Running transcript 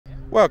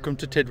Welcome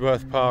to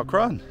Tidworth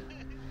Parkrun.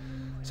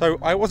 So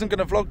I wasn't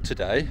going to vlog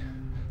today,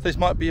 this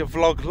might be a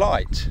vlog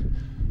light,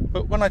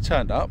 but when we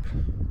turned up,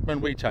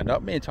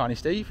 me and Tiny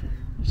Steve,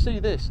 you see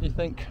this and you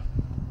think,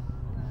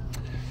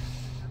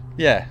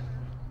 yeah,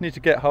 need to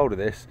get hold of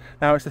this.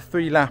 Now it's a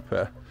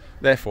 3-lapper,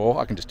 therefore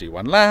I can just do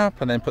 1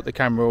 lap and then put the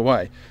camera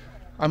away.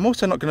 I'm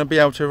also not going to be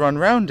able to run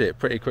around it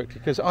pretty quickly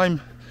because I'm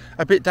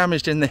a bit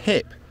damaged in the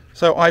hip.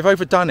 So I've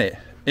overdone it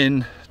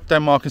in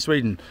Denmark and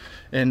Sweden,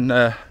 in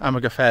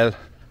Ammergafell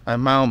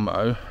and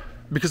Malmo.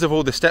 Because of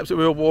all the steps that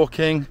we were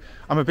walking,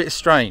 I'm a bit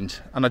strained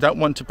and I don't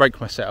want to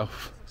break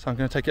myself. So I'm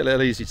going to take it a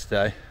little easy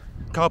today.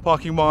 Car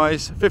parking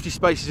wise, 50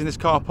 spaces in this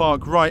car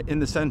park right in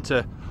the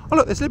centre. Oh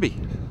look, there's Libby.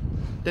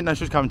 Didn't know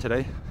she was coming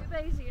today.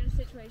 We're basically in a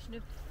situation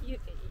of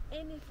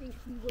anything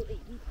you will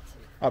eat.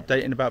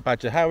 Updating about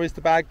Badger. How is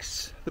the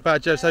bags? The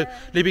Badger. So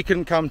Libby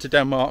couldn't come to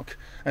Denmark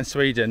and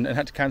Sweden and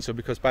had to cancel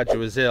because Badger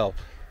was ill.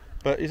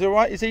 But he's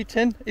alright, he's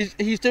eating.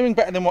 He's doing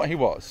better than what he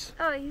was.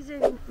 Oh, he's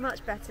doing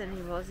much better than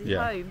he was. He's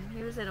home.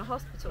 He was in a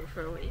hospital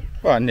for a week.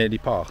 Well, nearly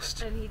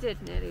passed. And he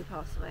did nearly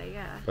pass away,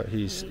 yeah. But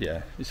he's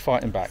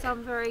fighting back.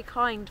 Some very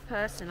kind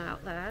person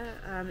out there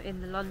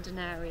in the London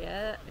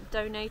area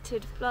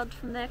donated blood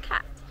from their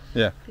cat.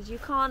 Yeah. Because you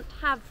can't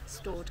have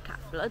stored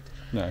cat blood.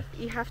 No.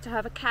 You have to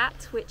have a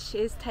cat which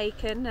is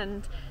taken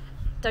and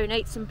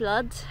donate some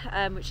blood,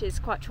 which is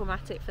quite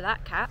traumatic for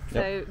that cat.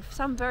 So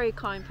some very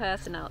kind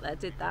person out there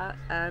did that.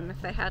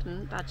 If they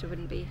hadn't, Badger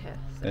wouldn't be here.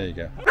 So. There you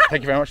go.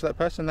 Thank you very much for that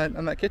person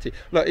and that kitty.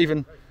 Look,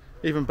 even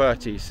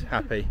Bertie's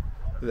happy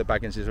that the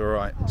Baggins is all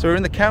right. So we're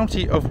in the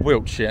county of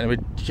Wiltshire and we're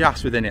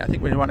just within it. I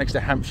think we're right next to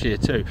Hampshire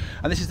too.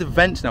 And this is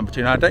event number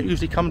 2. Now I don't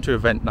usually come to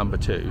event number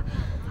 2.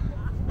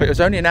 But it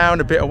was only an hour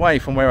and a bit away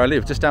from where I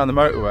live, just down the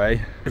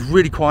motorway. It was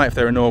really quiet for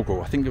their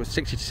inaugural. I think it was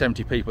 60 to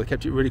 70 people. They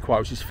kept it really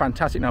quiet, which is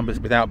fantastic numbers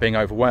without being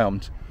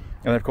overwhelmed.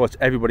 And then of course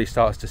everybody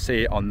starts to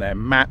see it on their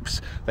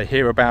maps, they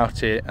hear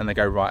about it and they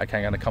go, right, okay,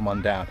 I'm going to come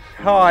on down.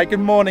 Hi,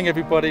 good morning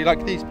everybody.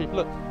 Like these people,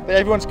 look,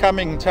 everyone's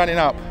coming, turning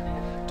up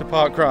to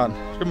Parkrun.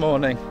 Good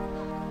morning.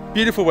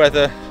 Beautiful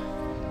weather.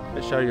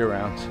 Let's show you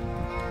around.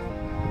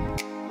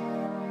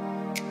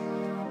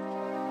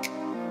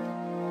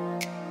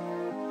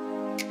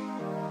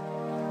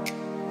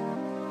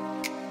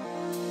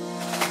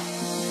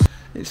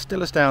 It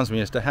still astounds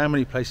me as to how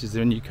many places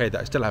there in the UK that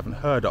I still haven't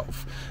heard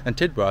of, and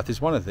Tidworth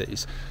is one of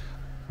these.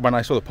 When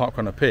I saw the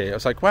parkrun appear, I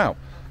was like, wow,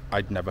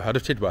 I'd never heard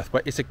of Tidworth,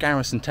 but it's a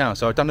garrison town,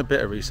 so I've done a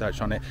bit of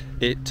research on it.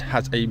 It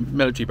has a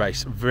military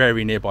base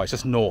very nearby, it's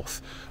just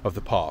north of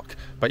the park,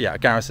 but yeah, a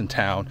garrison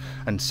town,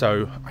 and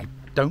so I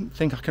don't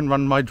think I can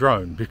run my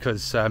drone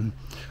because I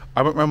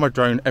won't run my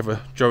drone ever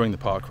during the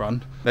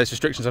parkrun. There's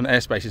restrictions on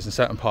airspaces in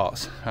certain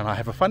parts, and I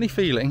have a funny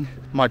feeling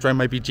my drone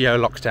may be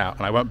geo-locked out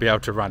and I won't be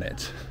able to run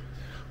it.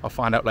 I'll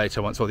find out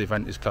later once all the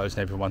event is closed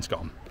and everyone's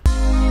gone.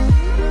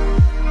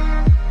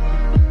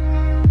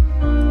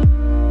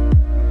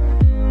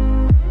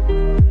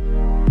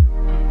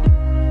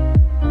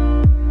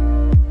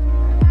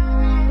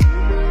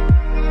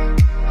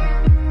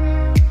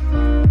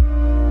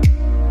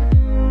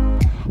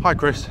 Hi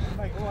Chris.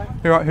 Hey, all right.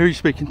 You're right, who are you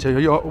speaking to? Are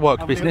you at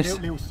work business?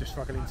 Lil's just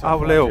struggling to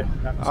Lil.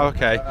 Oh,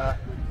 okay.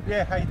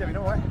 Yeah, how you doing?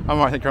 All right? I'm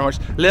alright, thank you very much.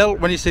 Lil,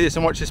 when you see this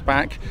and watch this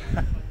back,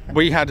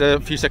 we had a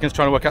few seconds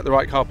trying to work out the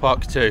right car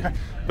park too,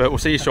 but we'll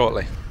see you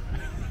shortly.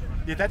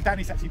 Yeah,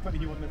 Danny's actually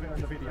putting you on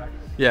the video.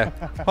 Yeah.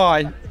 Hi.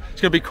 It's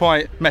going to be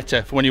quite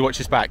meta for when you watch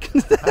this back.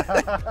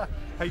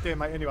 How you doing,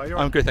 mate? Anyway, you're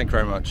right. I'm good, thank you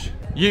very much.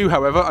 You,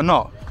 however, are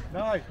not.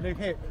 No, new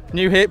hip.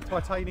 New hip?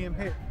 Titanium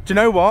hip. Do you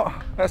know what?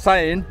 That's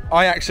saying,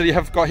 I actually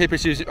have got hip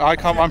issues. I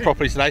can't run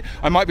properly today.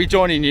 I might be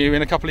joining you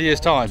in a couple of years'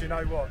 time. Do you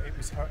know what? It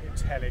was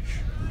hellish.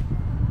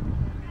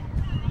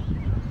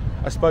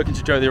 I've spoken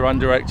to Joe, the run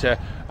director,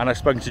 and I've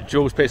spoken to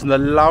Jules Pearson, the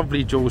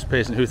lovely Jules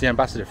Pearson, who's the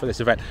ambassador for this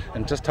event,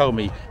 and just told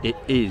me it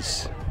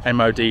is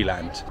MOD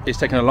land. It's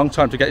taken a long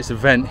time to get this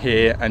event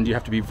here, and you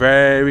have to be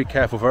very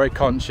careful, very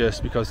conscious,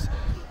 because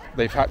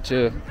they've had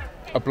to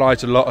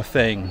oblige a lot of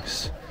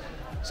things.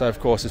 So of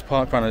course, as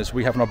park runners,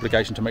 we have an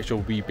obligation to make sure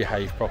we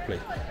behave properly,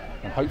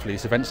 and hopefully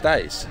this event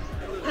stays.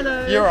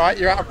 Hello. You're alright,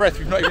 you're out of breath,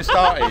 we've not even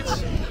started.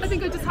 I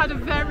think I just had a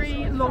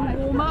very long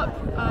warm-up.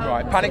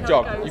 Right, panic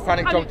jog. You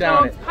panic jog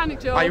down it. Panic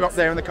jog. Are you up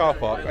there in the car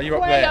park? Are you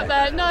up Way there? up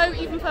there. No,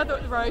 even further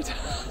up the road.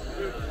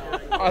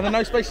 Are there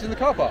no spaces in the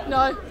car park? No.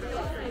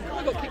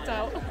 I got kicked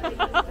out.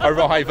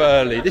 Arrive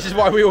early. This is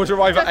why we always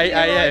arrive at 8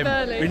 AM.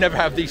 Early. We never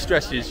have these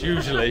stresses,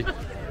 usually.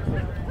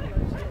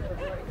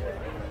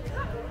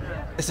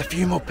 There's a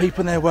few more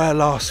people than there were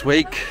last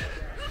week.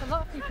 A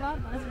lot of people,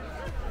 aren't there?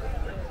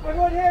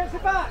 Everyone here at the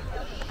back?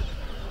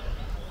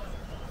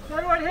 Can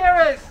everyone hear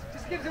us?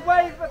 Just give us a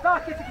wave at the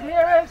back if you can hear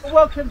us.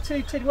 Welcome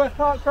to Tidworth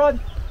Parkrun.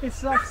 This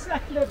is our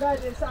second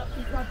event. It's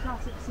absolutely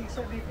fantastic to see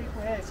so many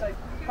people here, so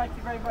thank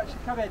you very much for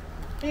coming.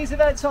 These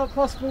events aren't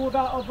possible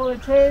without our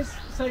volunteers,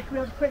 so can we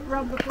have a quick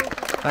round of applause?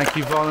 Thank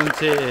you,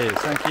 volunteers.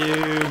 Thank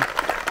you.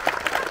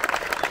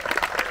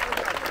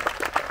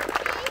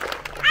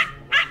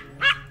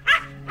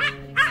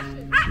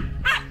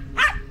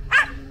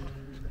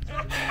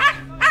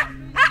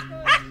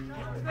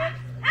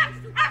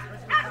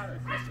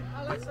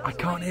 I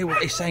can't hear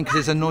what he's saying because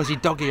there's a noisy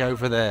doggy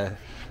over there.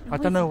 I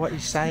don't know what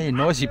he's saying,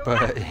 noisy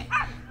Bertie.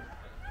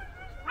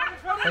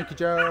 Thank you,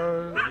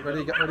 Joe.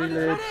 Ready, get ready,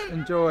 lids.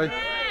 Enjoy.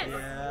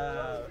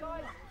 Yeah.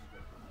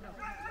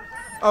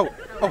 Oh,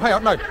 hang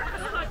on, no.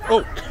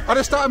 Oh, I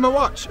just started my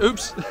watch.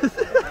 Oops.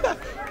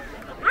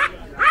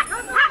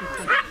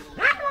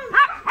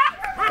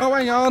 Oh,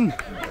 hang on.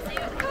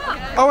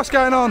 Oh, what's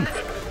going on?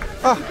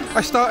 Oh,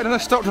 I started and I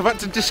stopped. I've had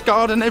to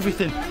discard and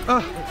everything.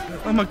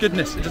 Oh my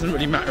goodness. It doesn't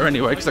really matter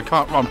anyway because I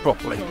can't run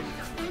properly.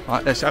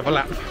 Right, let's have a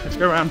lap. Let's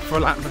go around for a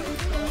lap.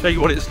 Show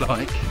you what it's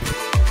like.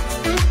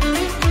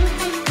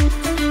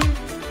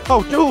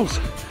 Oh, Jules!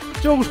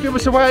 Jules, give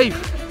us a wave!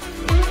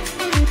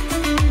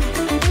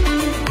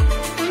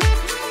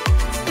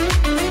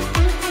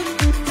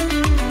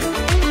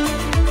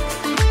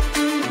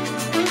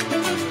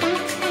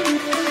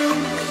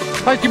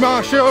 Thank you,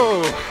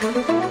 Marshall!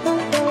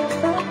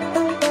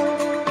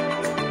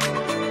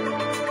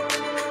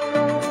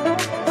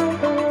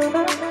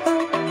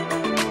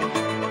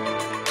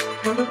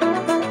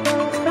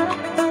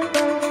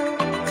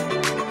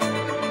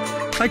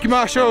 Thank you,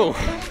 Marshall!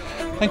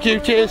 Thank you,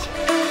 cheers!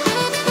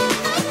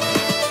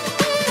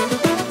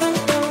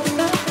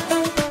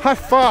 High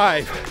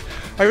five!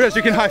 I realise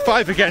you can high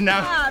five again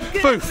now.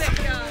 Boof!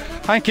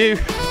 Thank you.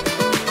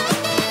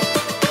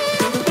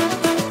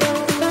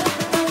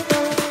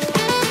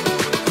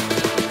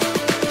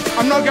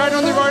 I'm not going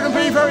on the road, I'm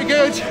being very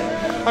good.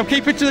 I'm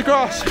keeping to the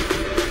grass.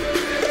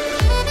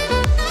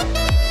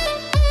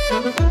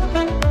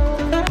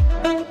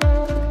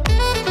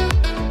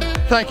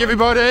 Thank you,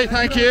 everybody,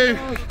 thank you.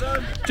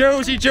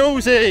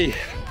 Julesy,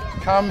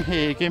 come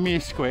here, give me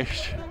a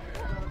squish.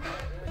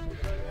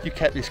 You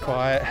kept this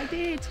quiet. I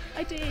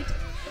did.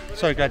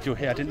 So glad you're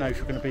here. I didn't know if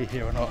you were going to be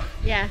here or not.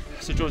 Yeah.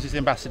 So Jules is the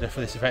ambassador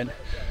for this event.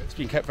 It's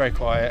been kept very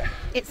quiet.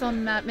 It's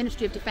on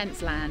Ministry of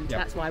Defence land. Yep.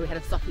 That's why we had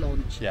a soft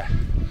launch. Yeah.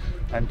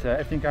 And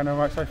everything going all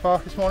right so far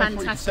this morning?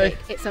 Fantastic.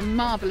 It's a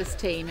marvellous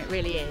team, it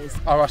really is.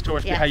 Are our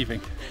tourists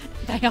behaving?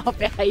 They are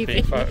behaving.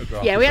 Being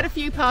photographed. Yeah, we had a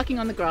few parking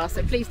on the grass,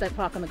 so please don't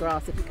park on the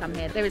grass if you come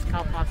here. There is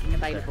car parking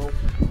available.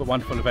 Yeah. Got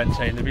wonderful event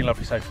team. They've been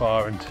lovely so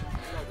far and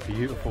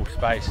beautiful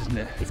space, isn't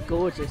it? It's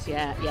gorgeous,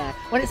 yeah.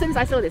 As soon as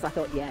I saw this, I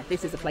thought, yeah,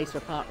 this is a place for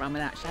a park run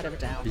without a shadow of a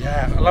doubt.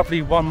 Yeah, a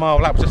lovely 1 mile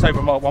lap, just over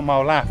a 1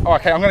 mile lap. Oh,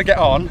 okay, I'm going to get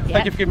on. Yep.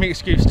 Thank you for giving me an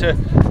excuse to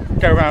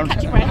go around,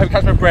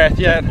 catch my breath.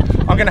 Yeah,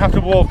 I'm going to have to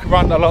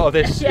run a lot of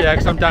this,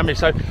 because I'm damaged.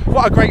 So,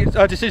 what a great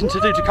decision to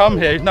do to come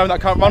here, knowing that I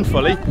can't run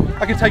fully.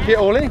 I can take it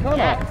all in, can't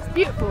I? It's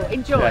beautiful.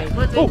 Enjoy.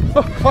 Yeah.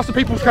 Oh, lots of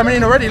people's coming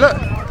in already. Look.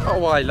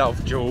 Oh, I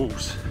love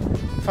Jules.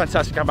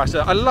 Fantastic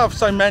ambassador. I love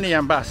so many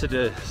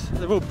ambassadors.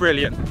 They're all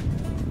brilliant.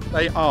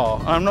 They are.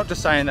 I'm not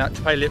just saying that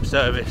to pay lip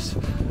service.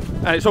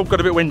 And it's all got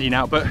a bit windy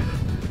now, but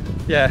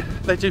yeah,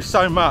 they do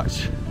so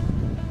much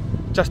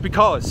just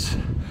because.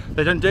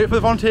 They don't do it for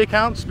the volunteer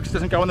accounts because it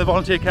doesn't go on the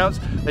volunteer accounts.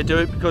 They do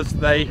it because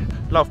they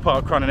love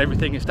parkrun and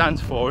everything it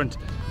stands for and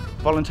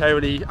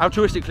voluntarily,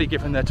 altruistically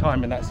giving their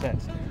time in that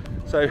sense.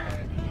 So,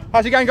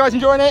 how's it going, guys?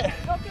 Enjoying it?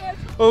 All good.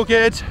 All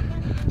good.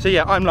 So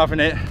yeah, I'm loving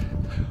it.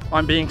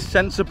 I'm being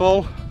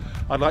sensible.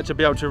 I'd like to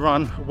be able to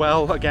run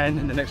well again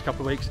in the next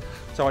couple of weeks.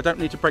 So I don't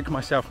need to break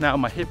myself now.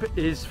 My hip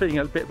is feeling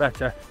a bit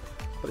better,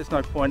 but there's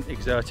no point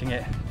exerting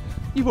it.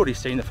 You've already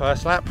seen the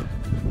first lap.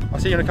 I'll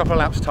see you in a couple of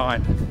laps'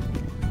 time.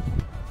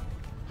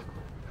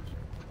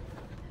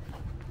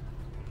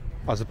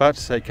 I was about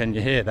to say, can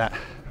you hear that?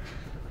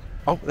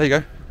 Oh, there you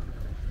go.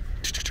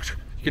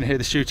 You can hear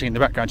the shooting in the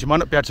background. You might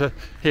not be able to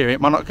hear it,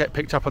 might not get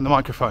picked up on the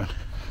microphone,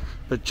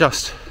 but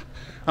just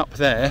up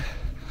there,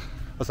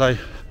 as I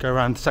go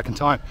around the second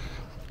time,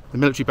 the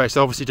military base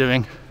are obviously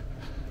doing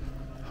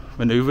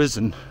manoeuvres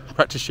and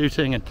practice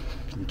shooting, and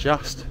you can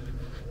just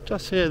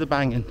hear the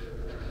banging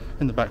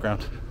in the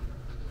background.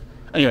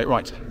 Anyway,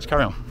 right, let's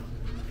carry on.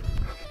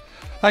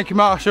 Thank you,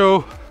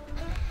 Marshall.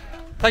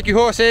 Thank you,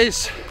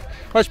 horses.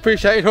 Much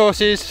appreciated,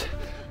 horses.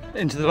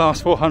 Into the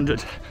last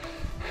 400.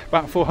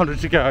 About 400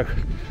 to go,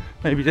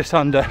 maybe just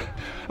under.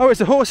 Oh, it's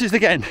the horses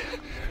again.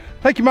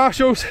 Thank you,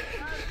 marshals.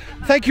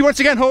 Thank you once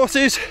again,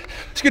 horses.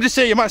 It's good to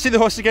see you. Might see the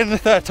horses again the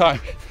third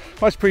time.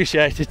 Much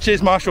appreciated.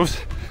 Cheers, marshals.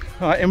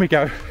 All right, in we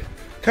go.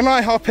 Can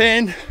I hop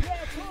in?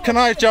 Can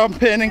I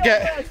jump in and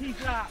get?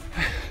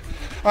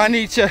 I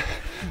need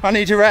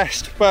to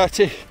rest,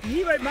 Bertie.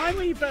 You won't mind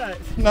when you Bert?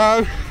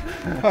 No.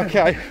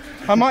 Okay.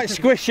 I might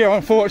squish you,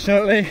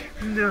 unfortunately.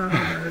 No.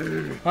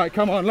 All right,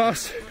 come on,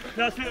 last.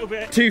 That's a little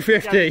bit.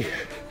 250.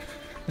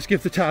 Let's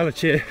give the tail a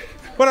cheer.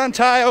 Well done,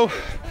 tail.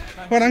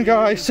 Well done,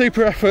 guys.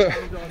 Super effort.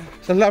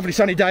 It's a lovely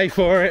sunny day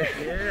for it.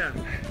 Yeah.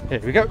 Here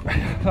we go.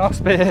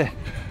 Last bit.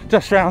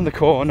 Just round the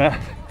corner.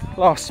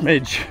 Last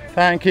smidge.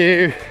 Thank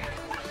you.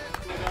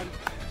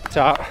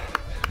 Ta.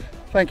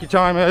 Thank you,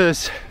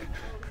 timers.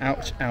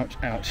 Ouch, ouch,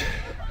 ouch.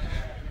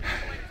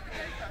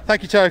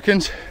 Thank you,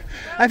 tokens.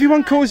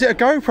 Everyone calls it a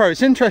GoPro.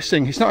 It's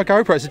interesting. It's not a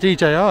GoPro, it's a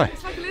DJI.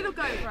 It's like a little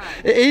GoPro.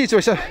 It is,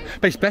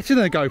 but it's better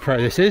than a GoPro,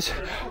 this is.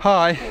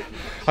 Hi.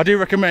 I do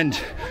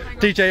recommend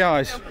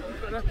DJIs.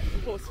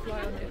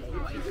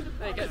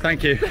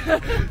 Thank you.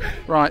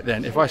 Right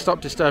then, if I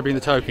stop disturbing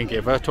the token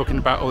giver, talking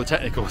about all the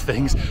technical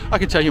things, I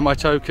can tell you my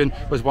token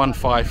was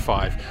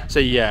 155. So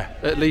yeah,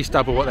 at least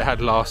double what they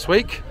had last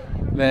week.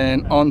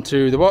 Then on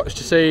to the watch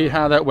to see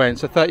how that went.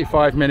 So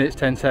 35 minutes,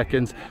 10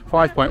 seconds,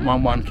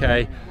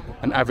 5.11k,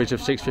 an average of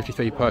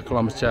 6.53 per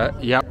kilometre.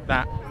 Yep,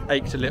 that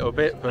aches a little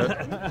bit,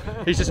 but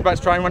he's just about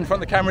to try and run in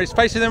front of the camera. He's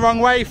facing the wrong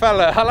way,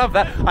 fella. I love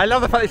that. I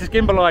love the fact that it's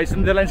gimbalised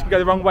and the lens can go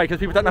the wrong way because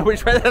people don't know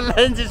which way the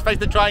lens is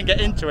supposed to try and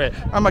get into it.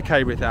 I'm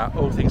okay with that,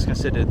 all things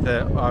considered,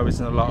 that I was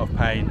in a lot of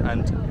pain,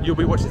 and you'll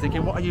be watching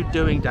thinking, what are you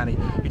doing, Danny?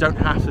 You don't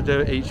have to do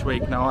it each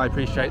week. No, I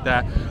appreciate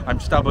that. I'm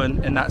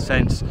stubborn in that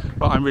sense,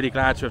 but I'm really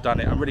glad to have done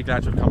it. I'm really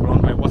glad to have come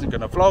along. I wasn't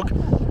going to vlog.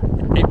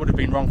 It would have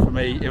been wrong for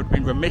me. It would have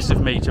been remiss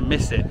of me to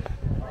miss it.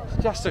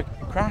 It's just a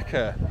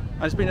cracker,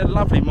 and it's been a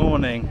lovely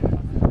morning.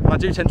 I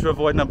do tend to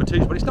avoid number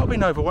 2s, but it's not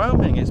been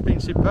overwhelming. It's been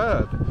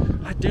superb.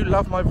 I do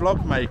love my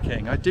vlog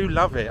making. I do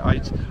love it.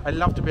 I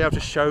love to be able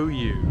to show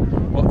you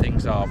what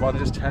things are rather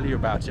than just tell you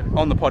about it.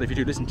 On the pod, if you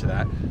do listen to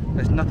that,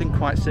 there's nothing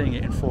quite seeing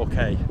it in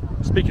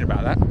 4K. Speaking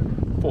about that,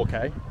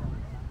 4K.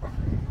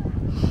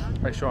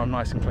 Make sure I'm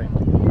nice and clean.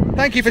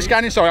 Thank you for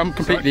scanning. Sorry, I'm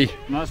completely...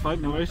 No, that's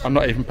fine, no worries. I'm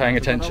not even paying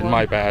attention,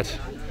 my bad.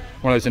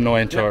 One of those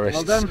annoying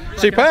tourists. Well done.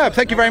 Superb.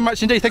 Thank you very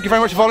much indeed. Thank you very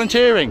much for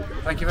volunteering.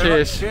 Thank you very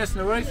Cheers. much. Cheers,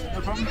 no worries,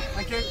 no problem.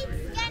 Thank you.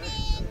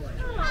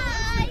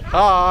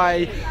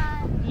 Hi.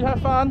 Did you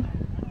have fun?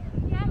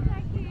 Yeah,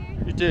 thank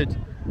you. You did.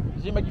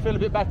 Did it make you feel a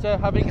bit better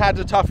having had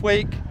a tough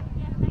week? Yeah,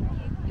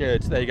 thank you.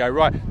 Good, there you go.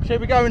 Right, shall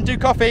we go and do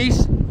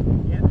coffees?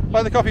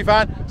 By the coffee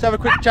van. Let's have a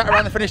quick chat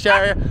around the finished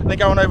area and then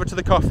go on over to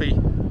the coffee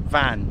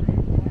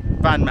van.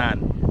 Van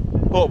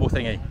man. Portable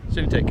thingy.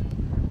 Soon tick.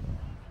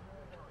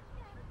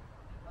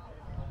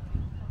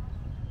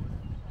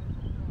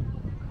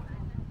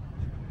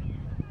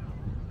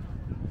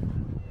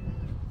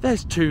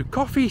 There's 2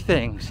 coffee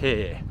things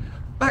here.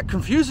 That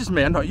confuses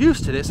me. I'm not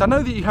used to this. I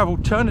know that you have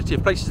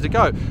alternative places to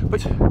go,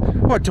 but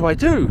what do I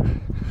do?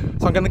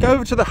 So I'm going to go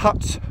over to the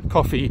hut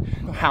coffee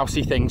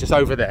housey thing just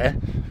over there,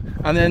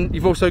 and then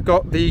you've also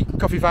got the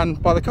coffee van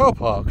by the car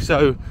park.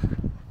 So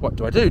what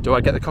do I do? Do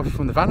I get the coffee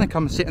from the van and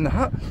come and sit in the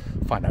hut?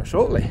 Find out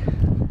shortly.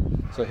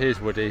 So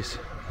here's Woody's.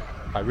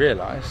 I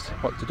realised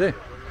what to do.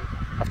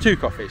 Have 2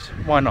 coffees.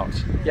 Why not?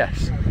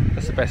 Yes,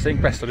 that's the best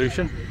thing, best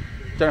solution.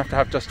 You don't have to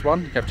have just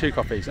one, you can have 2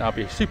 coffees, and I'll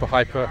be super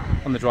hyper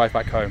on the drive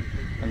back home,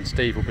 and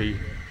Steve will be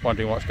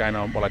wondering what's going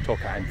on while I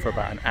talk at him for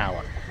about an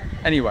hour.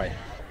 Anyway,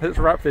 let's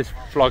wrap this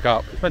vlog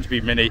up. It's meant to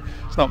be mini,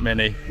 it's not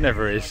mini,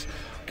 never is,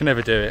 can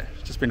never do it.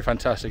 It's just been a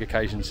fantastic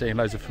occasion, seeing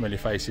loads of familiar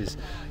faces.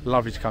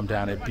 Lovely to come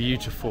down here,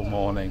 beautiful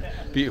morning,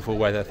 beautiful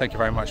weather. Thank you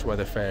very much,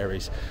 Weather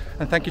Fairies,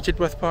 and thank you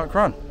Tidworth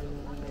Parkrun.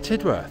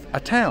 Tidworth, a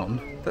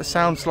town that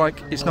sounds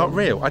like it's not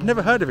real. I'd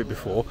never heard of it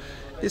before.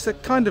 It's a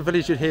kind of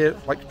village you'd hear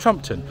like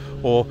Trumpton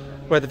or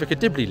where the Vicar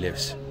Dibley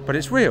lives, but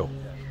it's real.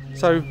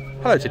 So,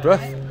 hello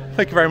Tidworth.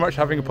 Thank you very much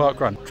for having a park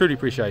run. Truly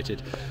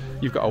appreciated.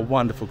 You've got a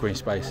wonderful green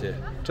space here.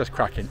 Just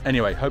cracking.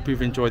 Anyway, hope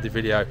you've enjoyed the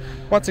video.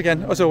 Once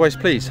again, as always,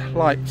 please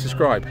like,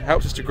 subscribe.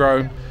 Helps us to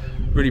grow.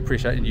 Really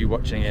appreciating you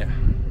watching it.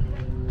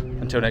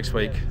 Until next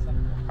week,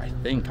 I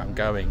think I'm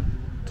going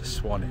to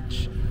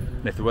Swanage.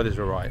 And if the weather's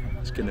all right,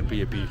 it's going to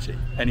be a beauty.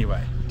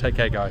 Anyway, take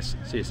care guys.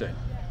 See you soon.